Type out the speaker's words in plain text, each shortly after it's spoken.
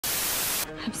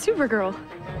I'm Supergirl.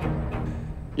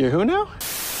 You're who now?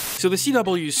 So the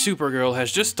CW's Supergirl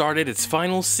has just started its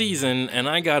final season, and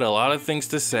I got a lot of things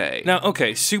to say. Now,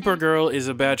 okay, Supergirl is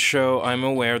a bad show. I'm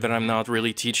aware that I'm not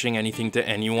really teaching anything to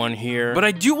anyone here, but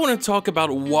I do want to talk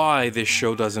about why this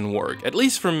show doesn't work, at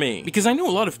least for me. Because I know a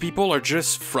lot of people are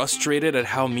just frustrated at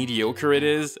how mediocre it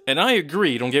is, and I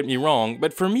agree, don't get me wrong,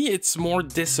 but for me it's more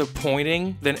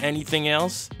disappointing than anything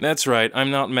else. That's right,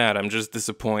 I'm not mad, I'm just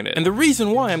disappointed. And the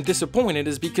reason why I'm disappointed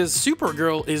is because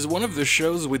Supergirl is one of the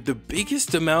shows with the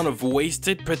biggest amount of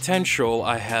wasted potential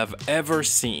I have ever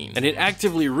seen. And it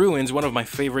actively ruins one of my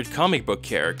favorite comic book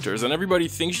characters, and everybody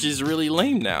thinks she's really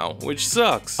lame now, which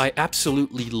sucks. I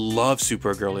absolutely love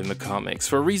Supergirl in the comics,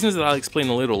 for reasons that I'll explain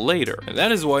a little later, and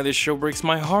that is why this show breaks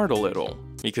my heart a little.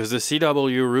 Because the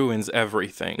CW ruins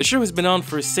everything. The show has been on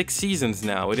for 6 seasons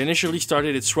now. It initially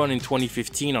started its run in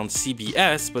 2015 on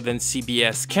CBS, but then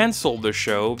CBS cancelled the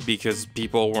show because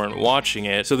people weren't watching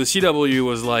it. So the CW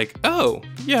was like, oh,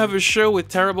 you have a show with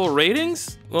terrible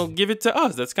ratings? Well, give it to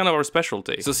us, that's kind of our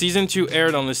specialty. So season 2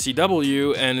 aired on the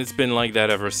CW, and it's been like that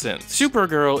ever since.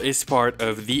 Supergirl is part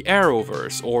of the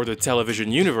Arrowverse, or the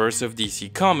television universe of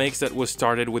DC Comics that was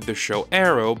started with the show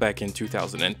Arrow back in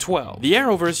 2012. The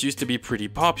Arrowverse used to be pretty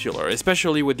popular,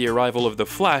 especially with the arrival of The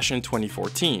Flash in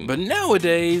 2014. But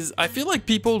nowadays, I feel like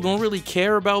people don't really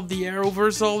care about the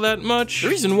Arrowverse all that much. The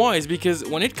reason why is because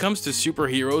when it comes to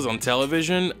superheroes on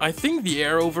television, I think the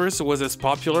Arrowverse was as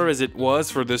popular as it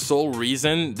was for the sole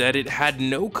reason that it had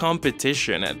no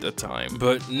competition at the time.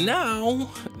 But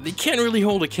now, they can't really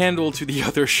hold a candle to the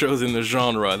other shows in the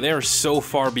genre. They are so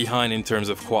far behind in terms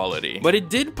of quality. But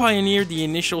it did pioneer the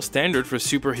initial standard for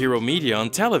superhero media on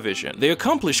television. They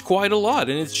accomplished quite a lot,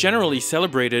 and it's generally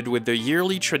celebrated with the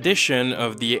yearly tradition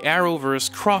of the Arrowverse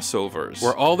crossovers,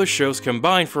 where all the shows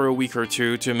combine for a week or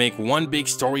two to make one big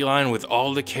storyline with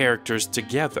all the characters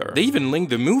together. They even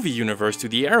linked the movie universe to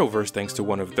the Arrowverse thanks to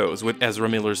one of those, with Ezra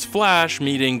Miller's Flash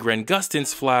meeting Grant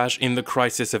Gustin's Flash in the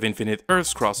Crisis of Infinite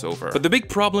Earths crossover. But the big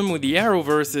problem with the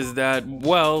Arrowverse is that,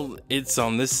 well, it's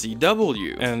on the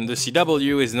CW, and the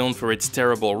CW is known for its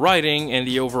terrible writing and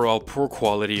the overall poor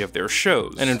quality of their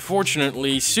shows. And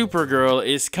unfortunately, Supergirl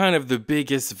is kind of the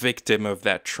biggest victim of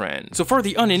that trend. So for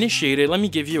the uninitiated, let me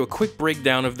give you a quick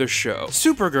breakdown of the show.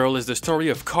 Supergirl is the story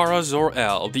of Kara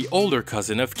Zor-El, the older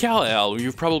cousin of Kal-El, who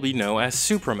you probably know as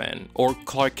Superman, or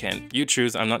Clark Kent, you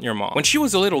choose, I'm not your mom. When she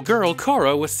was a little girl,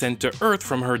 Kara was sent to Earth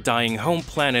from her dying home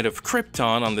planet of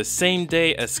Krypton on the same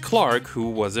day as Clark, who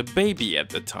was a baby at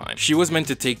the time. She was meant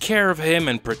to take care of him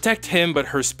and protect him, but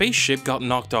her spaceship got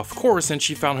knocked off course and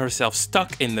she found herself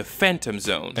stuck in the Phantom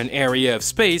Zone, an area of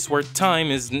space where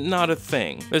time is not a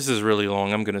thing. This is really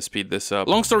long, I'm gonna speed this up.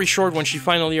 Long story short, when she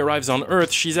finally arrives on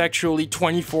Earth, she's actually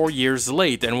 24 years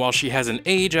late, and while she hasn't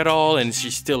aged at all and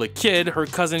she's still a kid, her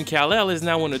cousin Kal-El is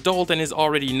now an adult and is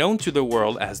already known to the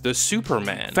world as the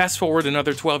Superman. Fast forward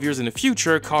another 12 years in the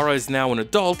future, Kara is now an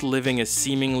adult living a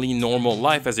seemingly normal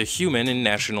life as a human in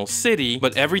National City,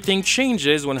 but everything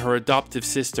changes when her adoptive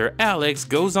sister Alex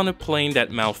goes on a plane that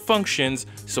malfunctions,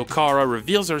 so Kara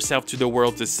reveals herself to the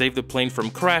world to save the plane from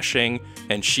crashing,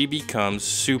 and she becomes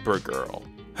Supergirl.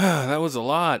 That was a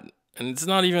lot. And it's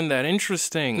not even that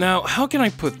interesting. Now, how can I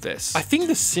put this? I think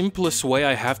the simplest way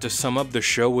I have to sum up the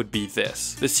show would be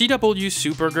this. The CW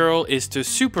Supergirl is to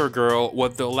Supergirl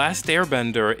what The Last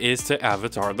Airbender is to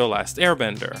Avatar The Last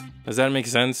Airbender. Does that make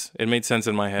sense? It made sense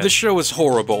in my head. The show is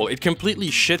horrible. It completely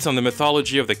shits on the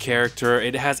mythology of the character,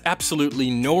 it has absolutely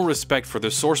no respect for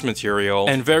the source material,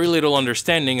 and very little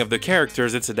understanding of the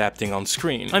characters it's adapting on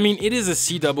screen. I mean, it is a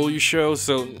CW show,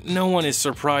 so no one is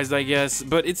surprised, I guess,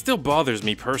 but it still bothers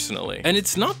me personally. And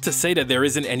it's not to say that there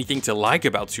isn't anything to like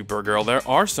about Supergirl, there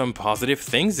are some positive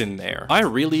things in there. I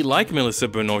really like Melissa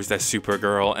Benoist as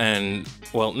Supergirl, and,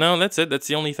 well, no, that's it, that's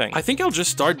the only thing. I think I'll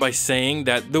just start by saying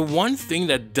that the one thing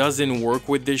that doesn't work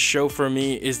with this show for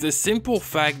me is the simple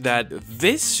fact that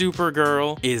this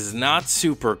Supergirl is not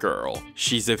Supergirl.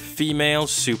 She's a female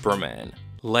Superman.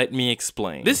 Let me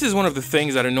explain. This is one of the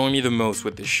things that annoy me the most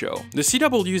with this show. The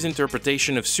CW's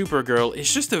interpretation of Supergirl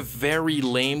is just a very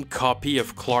lame copy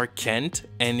of Clark Kent,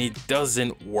 and it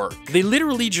doesn't work. They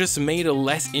literally just made a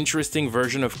less interesting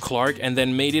version of Clark and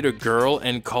then made it a girl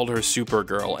and called her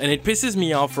Supergirl, and it pisses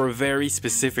me off for a very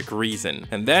specific reason.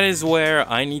 And that is where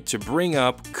I need to bring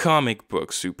up comic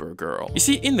book Supergirl. You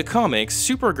see, in the comics,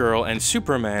 Supergirl and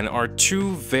Superman are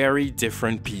two very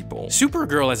different people.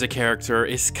 Supergirl as a character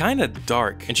is kinda dark.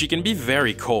 Clark, and she can be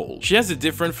very cold. She has a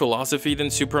different philosophy than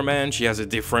Superman, she has a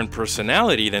different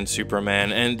personality than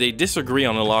Superman, and they disagree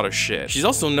on a lot of shit. She's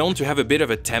also known to have a bit of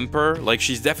a temper, like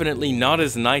she's definitely not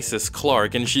as nice as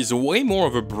Clark, and she's way more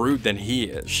of a brute than he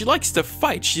is. She likes to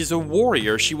fight, she's a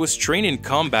warrior, she was trained in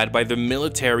combat by the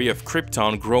military of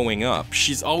Krypton growing up.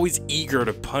 She's always eager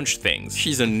to punch things.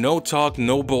 She's a no-talk,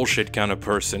 no-bullshit kind of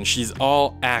person. She's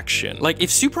all action. Like,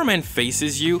 if Superman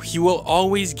faces you, he will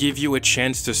always give you a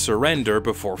chance to surrender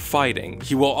before fighting.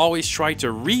 He will always try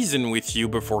to reason with you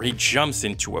before he jumps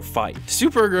into a fight.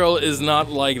 Supergirl is not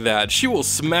like that. She will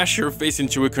smash your face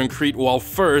into a concrete wall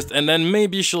first, and then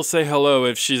maybe she'll say hello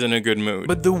if she's in a good mood.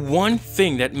 But the one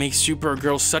thing that makes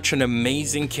Supergirl such an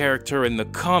amazing character in the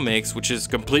comics, which is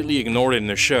completely ignored in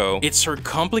the show, it's her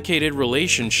complicated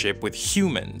relationship with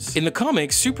humans. In the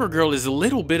comics, Supergirl is a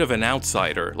little bit of an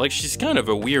outsider, like she's kind of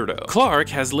a weirdo. Clark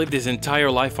has lived his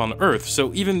entire life on Earth,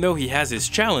 so even though he has his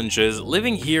challenges,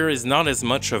 living here is not as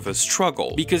much of a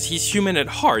struggle. Because he's human at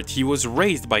heart, he was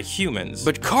raised by humans.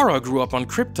 But Kara grew up on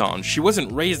Krypton, she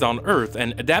wasn't raised on Earth,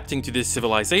 and adapting to this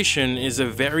civilization is a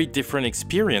very different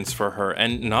experience for her,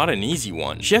 and not an easy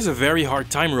one. She has a very hard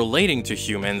time relating to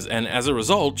humans, and as a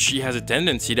result, she has a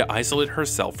tendency to isolate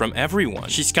herself from everyone.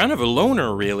 She's kind of a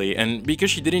loner, really, and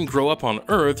because she didn't grow up on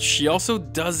Earth, she also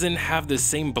doesn't have the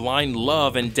same blind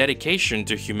love and dedication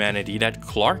to humanity that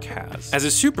Clark has. As a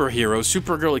superhero,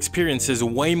 Supergirl experiences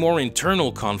way more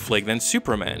internal conflict than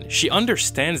Superman. She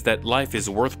understands that life is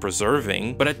worth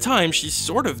preserving, but at times she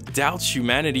sort of doubts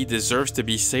humanity deserves to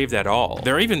be saved at all.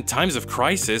 There are even times of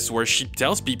crisis where she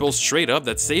tells people straight up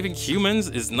that saving humans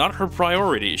is not her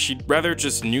priority, she'd rather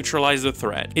just neutralize the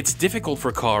threat. It's difficult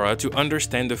for Kara to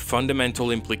understand the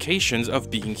fundamental implications of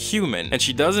being human, and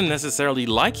she doesn't necessarily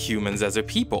like humans as a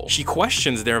people. She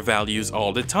questions their values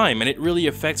all the time, and it really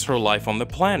affects her life on the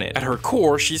planet. At her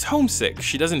core, she's homesick.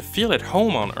 She doesn't feel at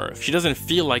home on Earth. She doesn't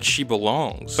feel like she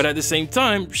belongs. But at the same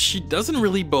time, she doesn't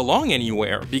really belong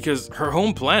anywhere because her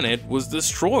home planet was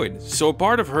destroyed. So a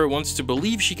part of her wants to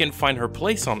believe she can find her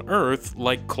place on Earth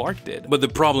like Clark did. But the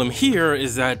problem here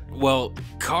is that, well,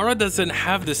 Kara doesn't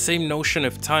have the same notion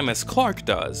of time as Clark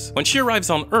does. When she arrives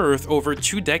on Earth, over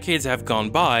 2 decades have gone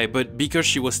by, but because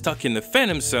she was stuck in the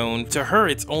Phantom Zone, to her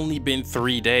it's only been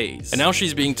 3 days. And now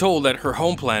she's being told that her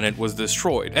home planet was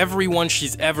destroyed. Everyone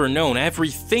she's ever known,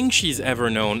 everything she's ever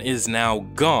known is now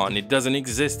gone. It doesn't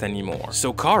exist anymore.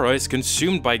 So Kara is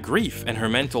consumed by grief, and her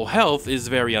mental health is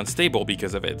very unstable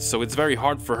because of it. So it's very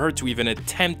hard for her to even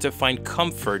attempt to find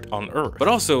comfort on Earth. But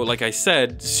also, like I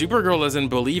said, Supergirl doesn't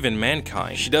believe in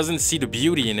mankind. She doesn't see the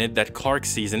beauty in it that Clark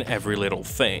sees in every little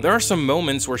thing. There are some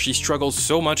moments where she struggles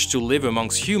so much to live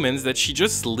amongst humans that she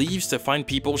just leaves to find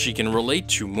people she can relate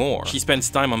to more. She spends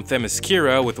time on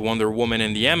Themyscira with Wonder Woman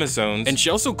and the Amazons, and she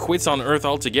also quits on Earth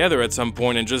altogether at some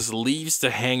point and just leaves to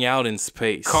hang out in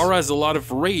space. Kara has a lot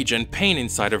of rage and pain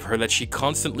inside of her that she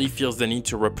constantly feels the need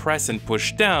to repress and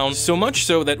push down, so much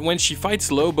so that when she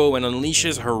fights Lobo and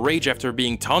unleashes her rage after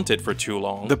being taunted for too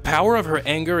long, the power of her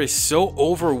anger is so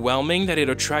overwhelming that it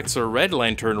attracts a Red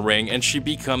Lantern ring and she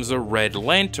becomes a Red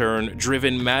Lantern,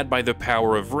 driven mad by the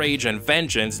power of rage and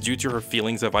vengeance due to her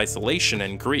feelings of isolation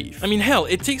and grief. I mean, hell,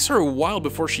 it takes her a while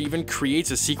before she even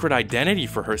creates a secret identity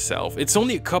for herself. It's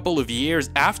only a couple of years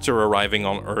after arriving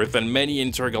on Earth and many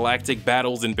intergalactic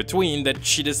battles in between that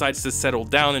she decides to settle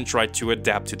down and try to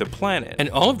adapt to the planet. And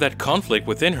all of that conflict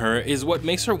within her is what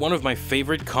makes her one of my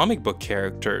favorite comic book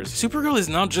characters. Supergirl is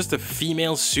not just a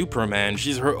female Superman,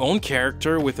 she's her own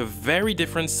character with a very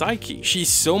different psyche. She's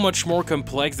so much more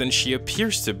complex than she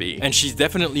appears to be, and she's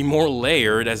definitely more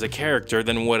layered as a character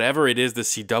than whatever it is the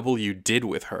CW did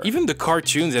with her. Even the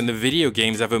cartoons and the video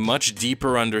games have a much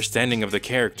deeper understanding of the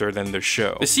character than the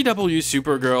show. The CW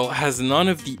Supergirl has none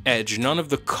of the edge, none of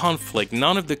the conflict,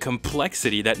 none of the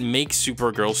complexity that makes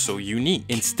Supergirl so unique.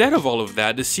 Instead of all of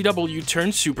that, the CW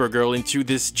turns Supergirl into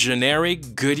this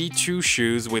generic goody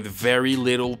two-shoes with very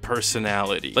little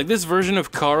personality. Like, this version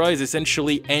of Kara is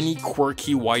essentially any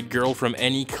quirky white girl from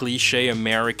any cliche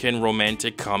American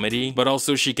romantic comedy, but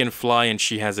also she can fly and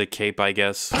she has a cape, I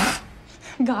guess.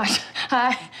 Gosh,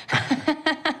 hi.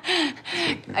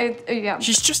 Yeah.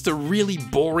 She's just a really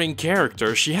boring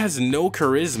character. She has no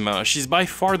charisma. She's by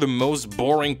far the most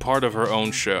boring part of her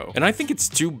own show. And I think it's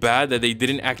too bad that they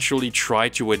didn't actually try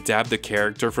to adapt the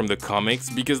character from the comics,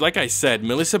 because like I said,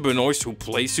 Melissa Benoist, who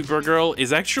plays Supergirl,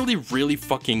 is actually really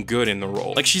fucking good in the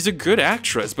role. Like, she's a good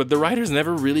actress, but the writers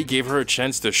never really gave her a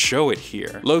chance to show it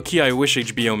here. Low-key, I wish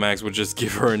HBO Max would just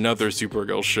give her another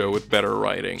Supergirl show with better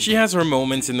writing. She has her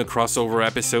moments in the crossover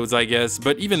episodes, I guess,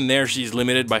 but even there she's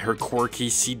limited by her quirky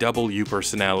CW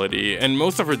personality, and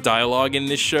most of her dialogue in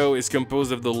this show is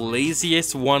composed of the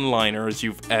laziest one-liners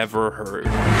you've ever heard.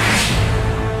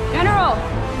 General,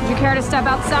 would you care to step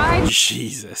outside?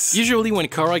 Jesus. Usually when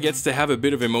Kara gets to have a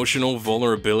bit of emotional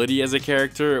vulnerability as a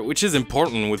character, which is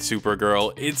important with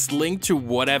Supergirl, it's linked to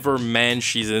whatever man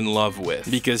she's in love with.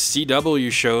 Because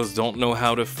CW shows don't know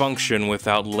how to function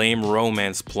without lame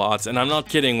romance plots, and I'm not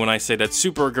kidding when I say that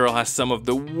Supergirl has some of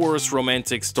the worst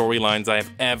romantic storylines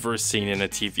I've ever seen in a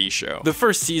TV show. The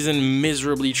first season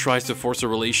miserably tries to force a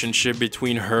relationship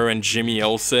between her and Jimmy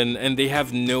Olsen, and they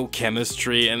have no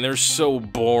chemistry, and they're so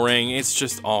boring. It's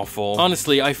just awful.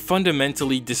 Honestly, I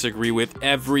fundamentally disagree with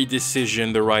every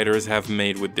decision the writers have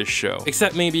made with this show.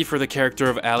 Except maybe for the character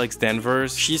of Alex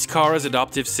Danvers. She's Kara's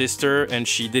adoptive sister, and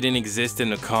she didn't exist in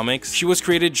the comics. She was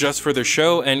created just for the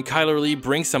show, and Kyler Lee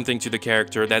brings something to the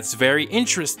character that's very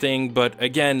interesting, but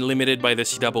again, limited by the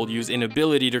CW's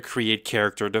inability to create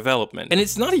character development. And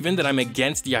it's not even that I'm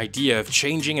against the idea of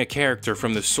changing a character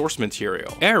from the source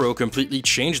material. Arrow completely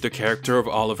changed the character of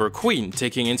Oliver Queen,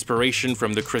 taking inspiration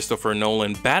from the Christopher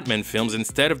Nolan Batman films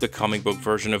instead of the comic book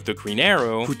version of the Green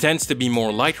Arrow, who tends to be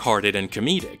more lighthearted and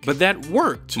comedic. But that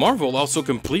worked! Marvel also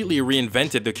completely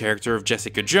reinvented the character of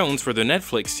Jessica Jones for the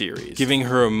Netflix series, giving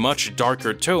her a much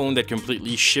darker tone that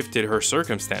completely shifted her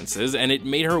circumstances, and it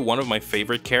made her one of my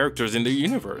favorite characters in the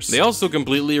universe. They also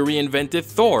completely reinvented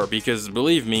Thor, because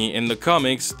believe me, in the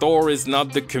comics, Thor is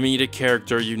not the comedic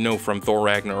character you know from Thor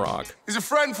Ragnarok. He's a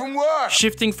friend from work!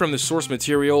 Shifting from the source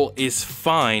material is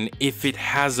fine if it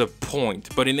has a point,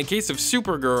 but in the case of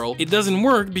Supergirl, it doesn't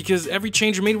work because every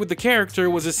change made with the character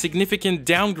was a significant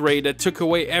downgrade that took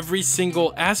away every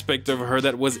single aspect of her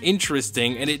that was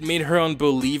interesting, and it made her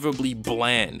unbelievably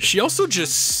bland. She also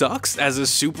just sucks as a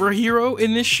superhero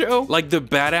in this show. Like the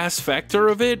badass factor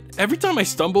of it, every time I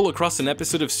stumble across an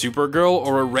episode of Supergirl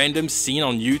or a random scene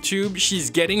on YouTube, she's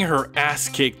getting her ass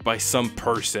kicked by some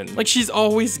person. Like she's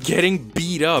always getting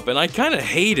beat up, and I kinda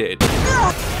hate it.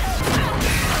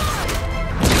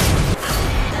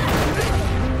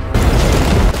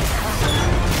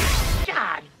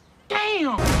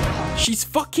 She's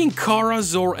fucking Kara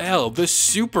Zor-El, the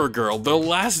Supergirl, the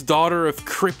last daughter of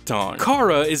Krypton.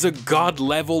 Kara is a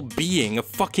god-level being, a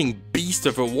fucking beast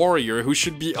of a warrior who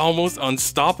should be almost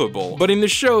unstoppable. But in the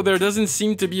show, there doesn't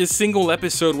seem to be a single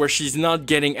episode where she's not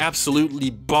getting absolutely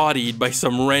bodied by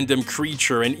some random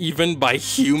creature and even by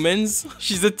humans.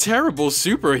 She's a terrible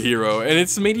superhero, and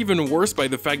it's made even worse by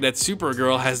the fact that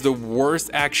Supergirl has the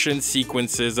worst action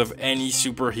sequences of any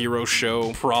superhero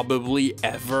show probably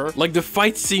ever. Like the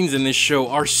fight scenes in this show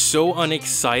are so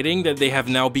unexciting that they have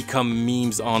now become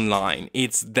memes online.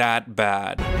 It's that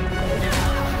bad.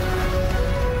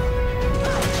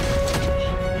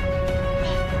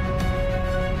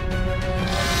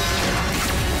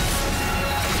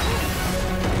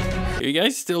 Are you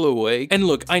guys still awake? And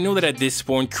look, I know that at this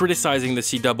point, criticizing the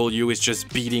CW is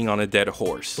just beating on a dead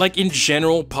horse. Like in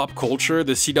general pop culture,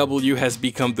 the CW has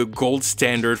become the gold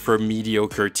standard for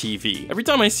mediocre TV. Every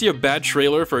time I see a bad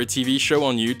trailer for a TV show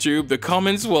on YouTube, the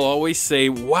comments will always say,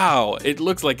 wow, it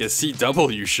looks like a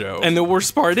CW show. And the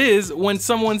worst part is, when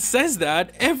someone says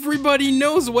that, everybody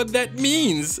knows what that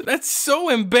means. That's so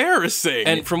embarrassing.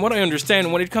 And from what I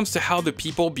understand, when it comes to how the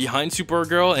people behind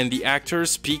Supergirl and the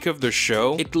actors speak of the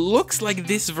show, it looks like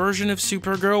this version of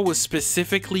Supergirl was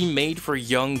specifically made for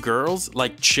young girls,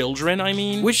 like children I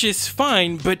mean, which is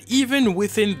fine, but even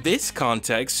within this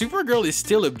context, Supergirl is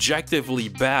still objectively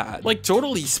bad. Like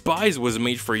Totally Spies was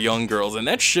made for young girls, and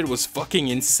that shit was fucking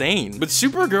insane. But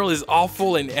Supergirl is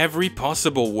awful in every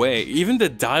possible way, even the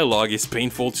dialogue is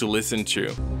painful to listen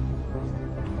to.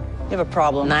 You have a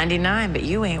problem. 99, but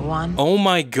you ain't one. Oh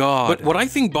my god. But what I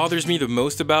think bothers me the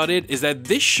most about it is that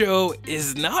this show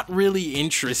is not really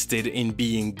interested in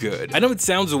being good. I know it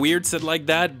sounds weird said like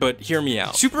that, but hear me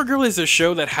out. Supergirl is a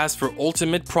show that has for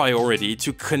ultimate priority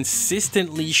to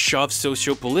consistently shove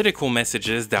socio-political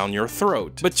messages down your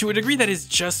throat. But to a degree that is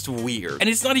just weird. And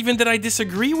it's not even that I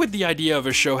disagree with the idea of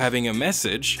a show having a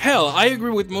message. Hell, I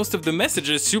agree with most of the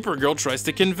messages Supergirl tries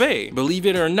to convey. Believe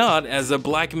it or not, as a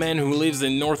black man who lives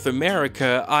in North America,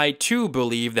 I too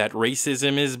believe that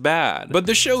racism is bad. But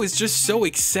the show is just so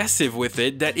excessive with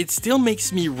it that it still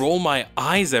makes me roll my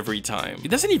eyes every time. It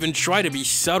doesn't even try to be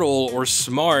subtle or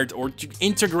smart or to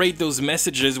integrate those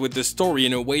messages with the story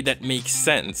in a way that makes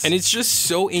sense. And it's just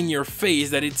so in your face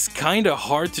that it's kinda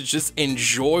hard to just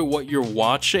enjoy what you're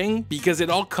watching because it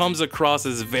all comes across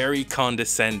as very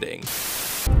condescending.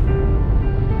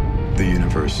 The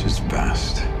universe is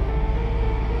vast.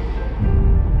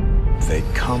 They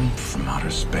come from outer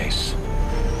space.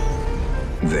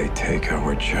 They take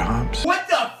our jobs. What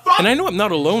the fuck? And I know I'm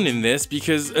not alone in this,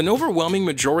 because an overwhelming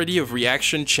majority of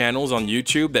reaction channels on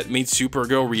YouTube that made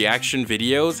Supergirl reaction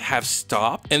videos have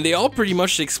stopped, and they all pretty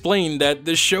much explained that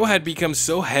the show had become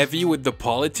so heavy with the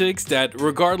politics that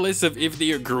regardless of if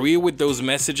they agree with those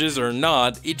messages or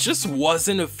not, it just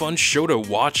wasn't a fun show to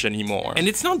watch anymore. And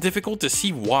it's not difficult to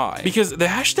see why, because the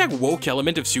hashtag woke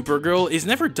element of Supergirl is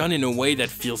never done in a way that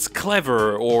feels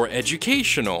clever or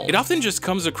educational. It often just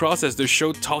comes across as the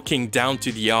show talking down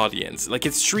to the audience, like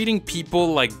it's treating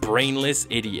people like brainless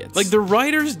idiots. Like the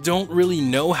writers don't really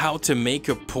know how to make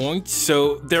a point,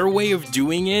 so their way of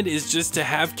doing it is just to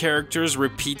have characters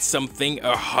repeat something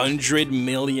 100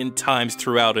 million times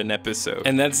throughout an episode.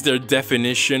 And that's their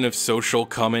definition of social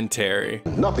commentary.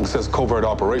 Nothing says covert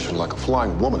operation like a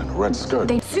flying woman in a red skirt.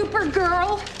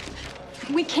 Supergirl?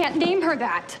 We can't name her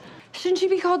that. Shouldn't she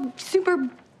be called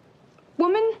Superwoman?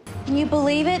 Can you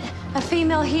believe it? A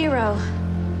female hero.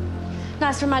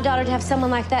 Nice for my daughter to have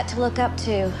someone like that to look up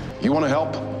to. You want to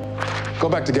help? Go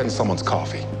back to getting someone's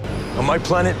coffee. On my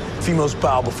planet, females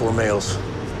bow before males.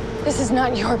 This is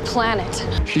not your planet.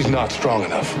 She's not strong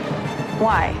enough.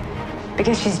 Why?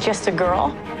 Because she's just a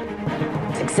girl?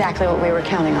 It's exactly what we were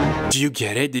counting on. Do you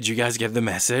get it? Did you guys get the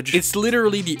message? It's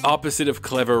literally the opposite of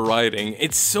clever writing.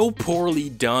 It's so poorly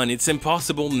done, it's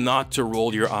impossible not to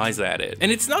roll your eyes at it.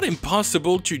 And it's not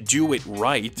impossible to do it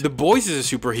right. The Boys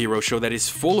is a superhero show that is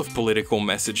full of political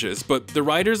messages, but the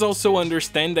writers also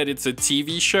understand that it's a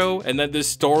TV show and that the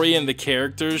story and the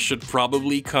characters should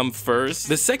probably come first.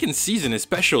 The second season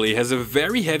especially has a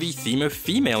very heavy theme of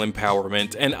female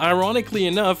empowerment, and ironically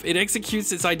enough, it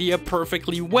executes its idea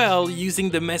perfectly well, using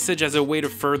the message as a way to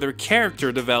further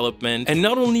character development. And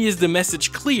not only is the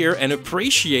message clear and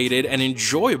appreciated and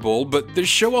enjoyable, but the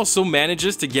show also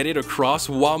manages to get it across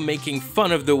while making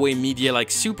fun of the way media like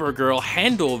Supergirl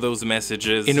handle those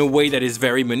messages in a way that is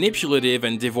very manipulative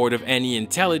and devoid of any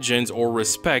intelligence or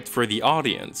respect for the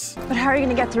audience. But how are you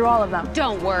gonna get through all of them?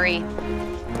 Don't worry.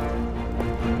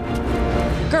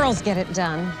 Girls get it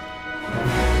done.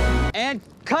 And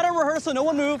cut a rehearsal, no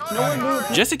one move, no one move.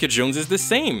 Jessica Jones is the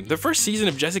same. The first season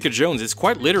of Jessica Jones is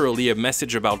quite literally a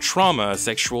message about trauma,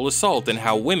 sexual assault, and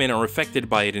how women are affected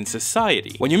by it in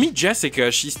society. When you meet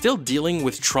Jessica, she's still dealing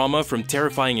with trauma from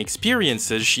terrifying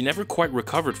experiences she never quite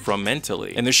recovered from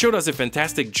mentally. And the show does a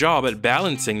fantastic job at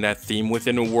balancing that theme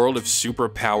within a world of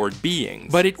superpowered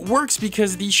beings. But it works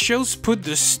because these shows put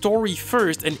the story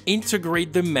first and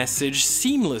integrate the message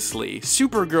seamlessly.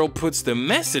 Supergirl puts the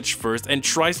message first and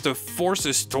tries to force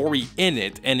a story in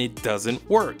it, and it doesn't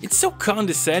work. It's so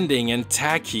condescending and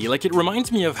tacky, like it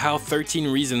reminds me of how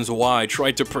 13 Reasons Why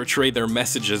tried to portray their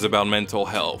messages about mental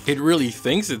health. It really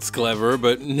thinks it's clever,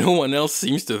 but no one else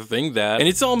seems to think that. And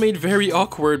it's all made very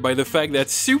awkward by the fact that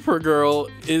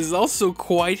Supergirl is also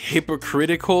quite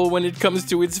hypocritical when it comes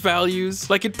to its values.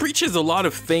 Like it preaches a lot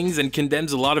of things and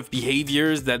condemns a lot of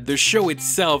behaviors that the show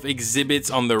itself exhibits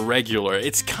on the regular.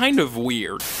 It's kind of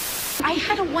weird. I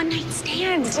had a one-night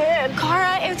stand.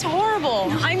 Kara, it's horrible.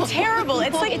 I'm terrible.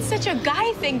 It's like, it's such a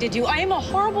guy thing to do. I am a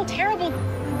horrible, terrible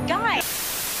guy.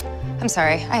 I'm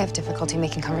sorry, I have difficulty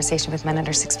making conversation with men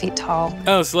under 6 feet tall.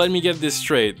 Oh, so let me get this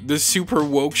straight. The super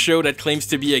woke show that claims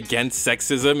to be against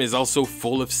sexism is also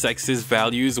full of sexist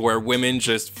values where women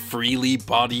just freely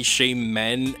body shame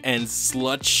men and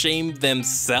slut shame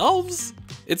themselves?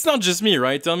 It's not just me,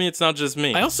 right? Tell me it's not just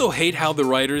me. I also hate how the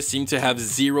writers seem to have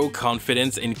zero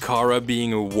confidence in Kara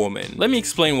being a woman. Let me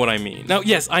explain what I mean. Now,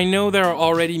 yes, I know there are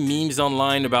already memes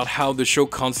online about how the show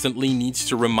constantly needs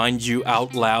to remind you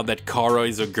out loud that Kara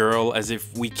is a girl as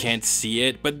if we can't see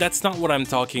it, but that's not what I'm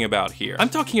talking about here. I'm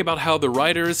talking about how the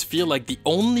writers feel like the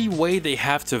only way they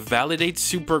have to validate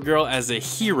Supergirl as a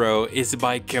hero is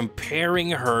by comparing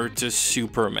her to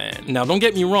Superman. Now, don't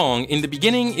get me wrong, in the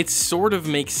beginning, it sort of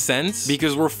makes sense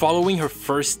because we're following her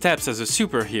first steps as a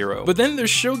superhero. But then the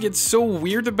show gets so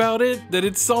weird about it that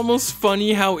it's almost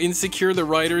funny how insecure the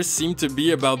writers seem to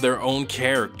be about their own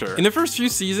character. In the first few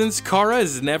seasons, Kara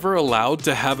is never allowed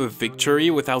to have a victory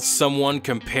without someone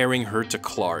comparing her to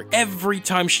Clark. Every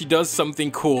time she does something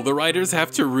cool, the writers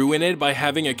have to ruin it by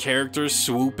having a character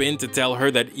swoop in to tell her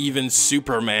that even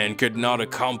Superman could not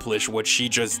accomplish what she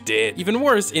just did. Even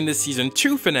worse, in the season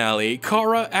 2 finale,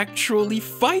 Kara actually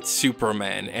fights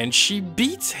Superman and she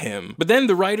beats him. But then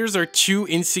the writers are too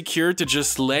insecure to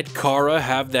just let Kara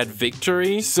have that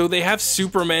victory, so they have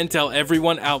Superman tell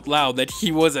everyone out loud that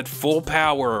he was at full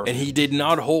power and he did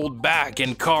not hold back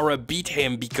and Kara beat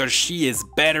him because she is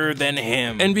better than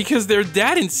him. And because they're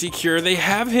that insecure, they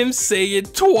have him say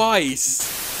it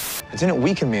twice. It didn't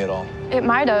weaken me at all. It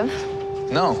might have.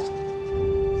 No.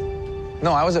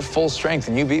 No, I was at full strength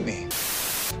and you beat me.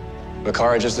 But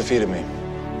Kara just defeated me.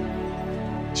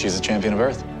 She's a champion of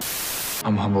Earth.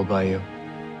 I'm humbled by you.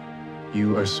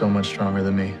 You are so much stronger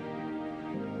than me.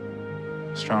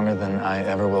 Stronger than I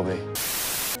ever will be.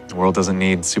 The world doesn't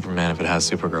need Superman if it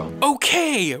has Supergirl.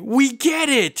 Okay, we get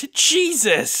it!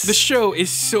 Jesus! The show is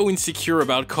so insecure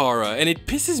about Kara, and it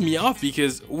pisses me off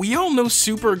because we all know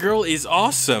Supergirl is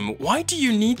awesome. Why do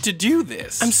you need to do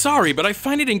this? I'm sorry, but I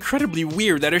find it incredibly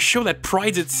weird that a show that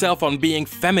prides itself on being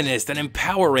feminist and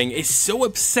empowering is so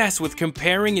obsessed with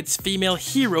comparing its female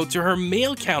hero to her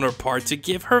male counterpart to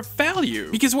give her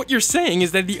value. Because what you're saying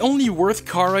is that the only worth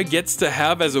Kara gets to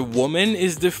have as a woman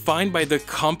is defined by the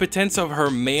competence of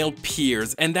her male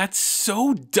peers, and that's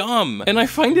so dumb. And I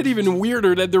find it even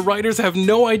weirder that the writers have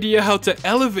no idea how to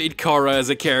elevate Kara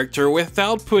as a character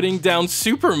without putting down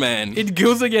Superman. It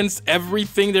goes against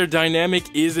everything their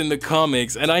dynamic is in the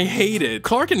comics, and I hate it.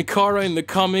 Clark and Kara in the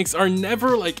comics are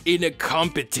never like in a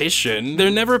competition. They're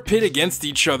never pit against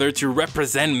each other to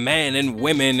represent men and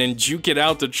women and duke it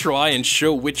out to try and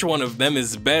show which one of them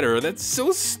is better. That's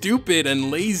so stupid and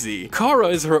lazy. Kara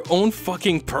is her own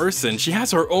fucking person. She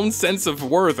has her own sense of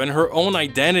worth and her own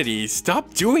identity.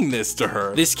 Stop doing this to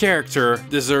her. This character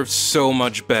deserves so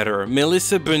much better.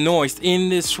 Melissa Benoist in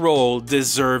this role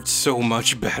deserved so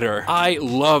much better. I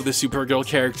love the Supergirl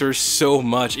character so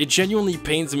much. It genuinely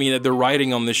pains me that the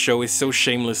writing on the show is so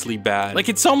shamelessly bad. Like,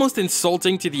 it's almost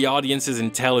insulting to the audience's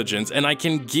intelligence, and I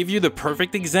can give you the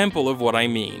perfect example of what I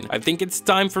mean. I think it's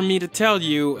time for me to tell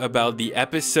you about the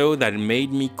episode that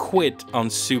made me quit on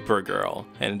Supergirl.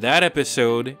 And that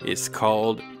episode is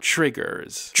called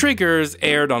Triggers. Triggers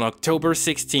aired on October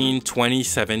 16,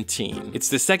 2017. It's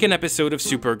the second episode of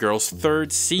Supergirl's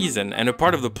third season, and a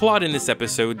part of the plot in this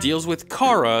episode deals with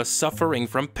Kara suffering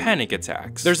from panic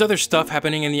attacks. There's other stuff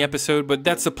happening in the episode, but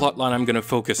that's the plotline I'm gonna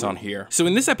focus on here. So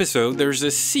in this episode, there's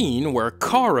a scene where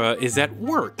Kara is at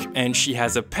work, and she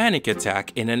has a panic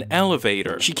attack in an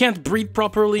elevator. She can't breathe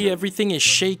properly, everything is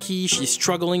shaky, she's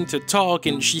struggling to talk,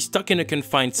 and she's stuck in a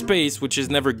confined space, which is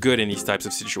never good in these types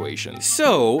of situations.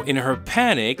 So, in her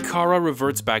panic, Kara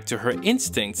reverts back to her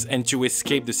instincts, and to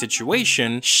escape the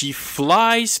situation, she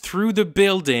flies through the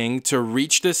building to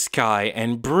reach the sky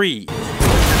and breathe.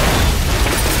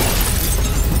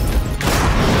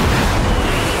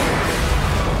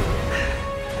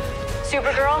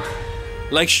 Supergirl?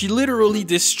 Like, she literally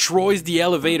destroys the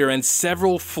elevator and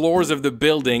several floors of the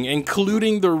building,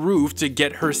 including the roof, to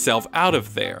get herself out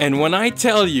of there. And when I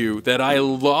tell you that I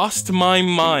lost my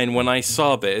mind when I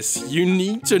saw this, you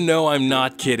need to know I'm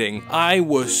not kidding. I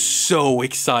was so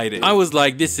excited. I was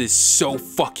like, this is so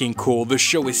fucking cool. The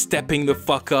show is stepping the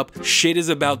fuck up. Shit is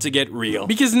about to get real.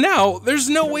 Because now, there's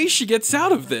no way she gets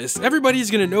out of this.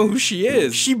 Everybody's gonna know who she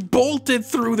is. She bolted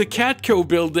through the Catco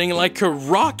building like a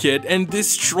rocket and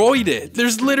destroyed it.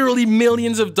 There's literally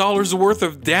millions of dollars worth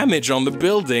of damage on the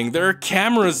building. There are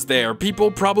cameras there.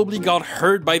 People probably got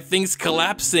hurt by things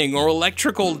collapsing or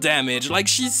electrical damage. Like,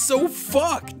 she's so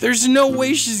fucked. There's no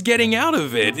way she's getting out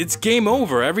of it. It's game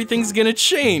over. Everything's gonna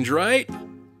change, right?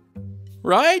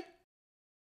 Right?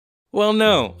 Well,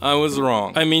 no, I was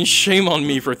wrong. I mean, shame on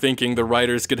me for thinking the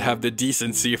writers could have the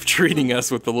decency of treating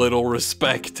us with a little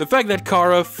respect. The fact that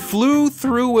Kara flew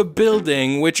through a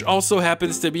building, which also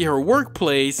happens to be her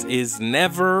workplace, is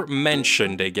never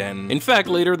mentioned again. In fact,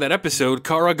 later that episode,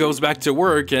 Kara goes back to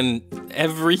work and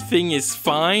everything is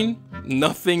fine.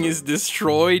 Nothing is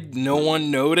destroyed, no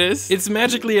one noticed. It's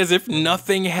magically as if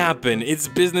nothing happened. It's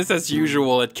business as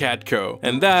usual at Catco.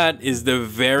 And that is the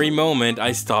very moment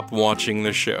I stopped watching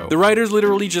the show. The writers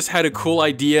literally just had a cool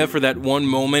idea for that one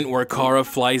moment where Kara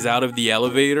flies out of the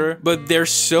elevator, but they're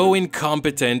so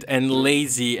incompetent and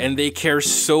lazy, and they care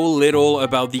so little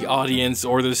about the audience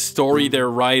or the story they're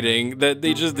writing that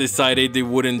they just decided they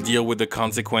wouldn't deal with the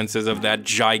consequences of that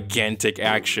gigantic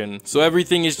action. So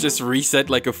everything is just reset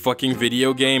like a fucking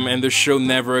video game, and the show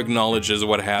never acknowledges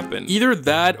what happened. Either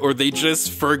that or they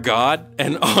just forgot,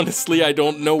 and honestly I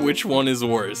don't know which one is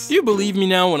worse. Do you believe me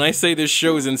now when I say this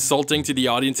show is insulting to the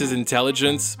audience's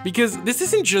intelligence? Because this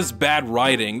isn't just bad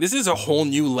writing, this is a whole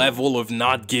new level of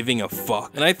not giving a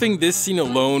fuck. And I think this scene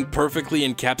alone perfectly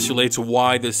encapsulates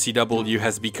why the CW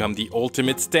has become the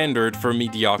ultimate standard for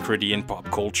mediocrity in pop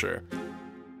culture.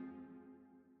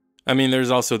 I mean, there's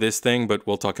also this thing, but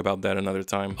we'll talk about that another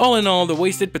time. All in all, the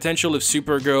wasted potential of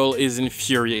Supergirl is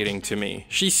infuriating to me.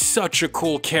 She's such a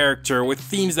cool character with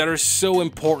themes that are so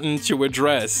important to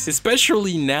address,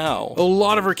 especially now. A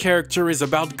lot of her character is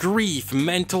about grief,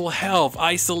 mental health,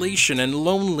 isolation, and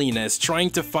loneliness,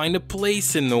 trying to find a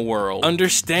place in the world,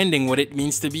 understanding what it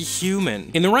means to be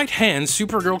human. In the right hands,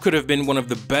 Supergirl could have been one of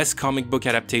the best comic book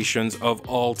adaptations of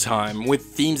all time, with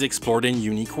themes explored in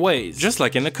unique ways, just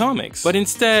like in the comics. But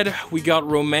instead, we got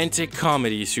romantic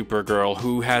comedy Supergirl,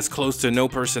 who has close to no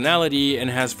personality and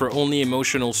has for only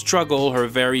emotional struggle her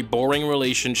very boring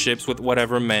relationships with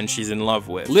whatever men she's in love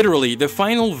with. Literally, the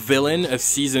final villain of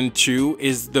season 2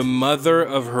 is the mother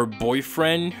of her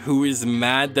boyfriend who is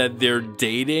mad that they're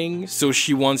dating, so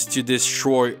she wants to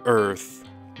destroy Earth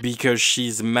because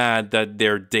she's mad that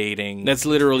they're dating. That's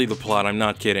literally the plot, I'm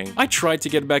not kidding. I tried to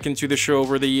get back into the show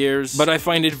over the years, but I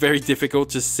find it very difficult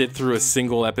to sit through a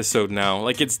single episode now.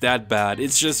 Like, it's that bad.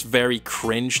 It's just very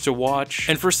cringe to watch.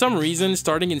 And for some reason,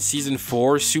 starting in season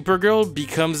 4, Supergirl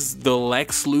becomes the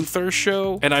Lex Luthor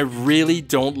show, and I really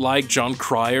don't like John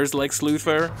Cryer's Lex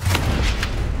Luthor.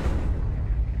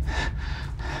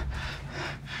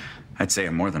 I'd say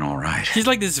I'm more than all right. He's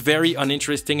like this very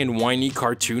uninteresting and whiny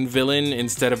cartoon villain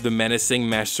instead of the menacing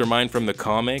mastermind from the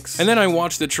comics. And then I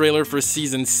watched the trailer for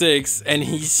season 6 and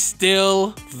he's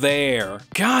still there.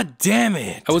 God damn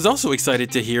it. I was also excited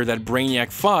to hear that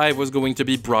Brainiac 5 was going to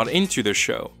be brought into the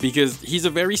show because he's a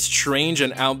very strange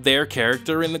and out there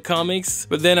character in the comics.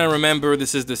 But then I remember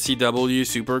this is the CW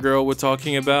Supergirl we're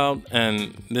talking about,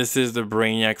 and this is the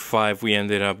Brainiac 5 we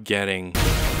ended up getting.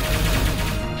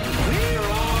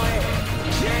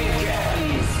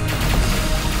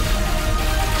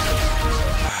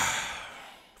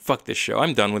 Fuck this show,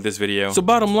 I'm done with this video. So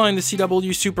bottom line, the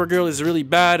CW Supergirl is really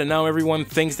bad and now everyone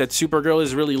thinks that Supergirl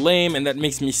is really lame, and that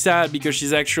makes me sad because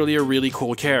she's actually a really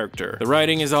cool character. The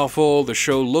writing is awful, the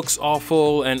show looks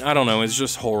awful, and I don't know, it's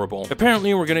just horrible.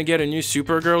 Apparently we're gonna get a new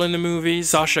Supergirl in the movies.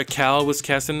 Sasha Calle was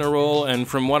cast in the role, and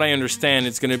from what I understand,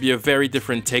 it's gonna be a very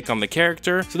different take on the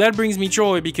character. So that brings me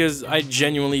joy because I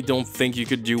genuinely don't think you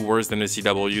could do worse than the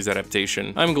CW's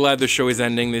adaptation. I'm glad the show is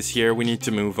ending this year, we need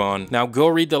to move on. Now go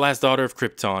read The Last Daughter of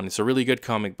Krypton. It's a really good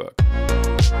comic book.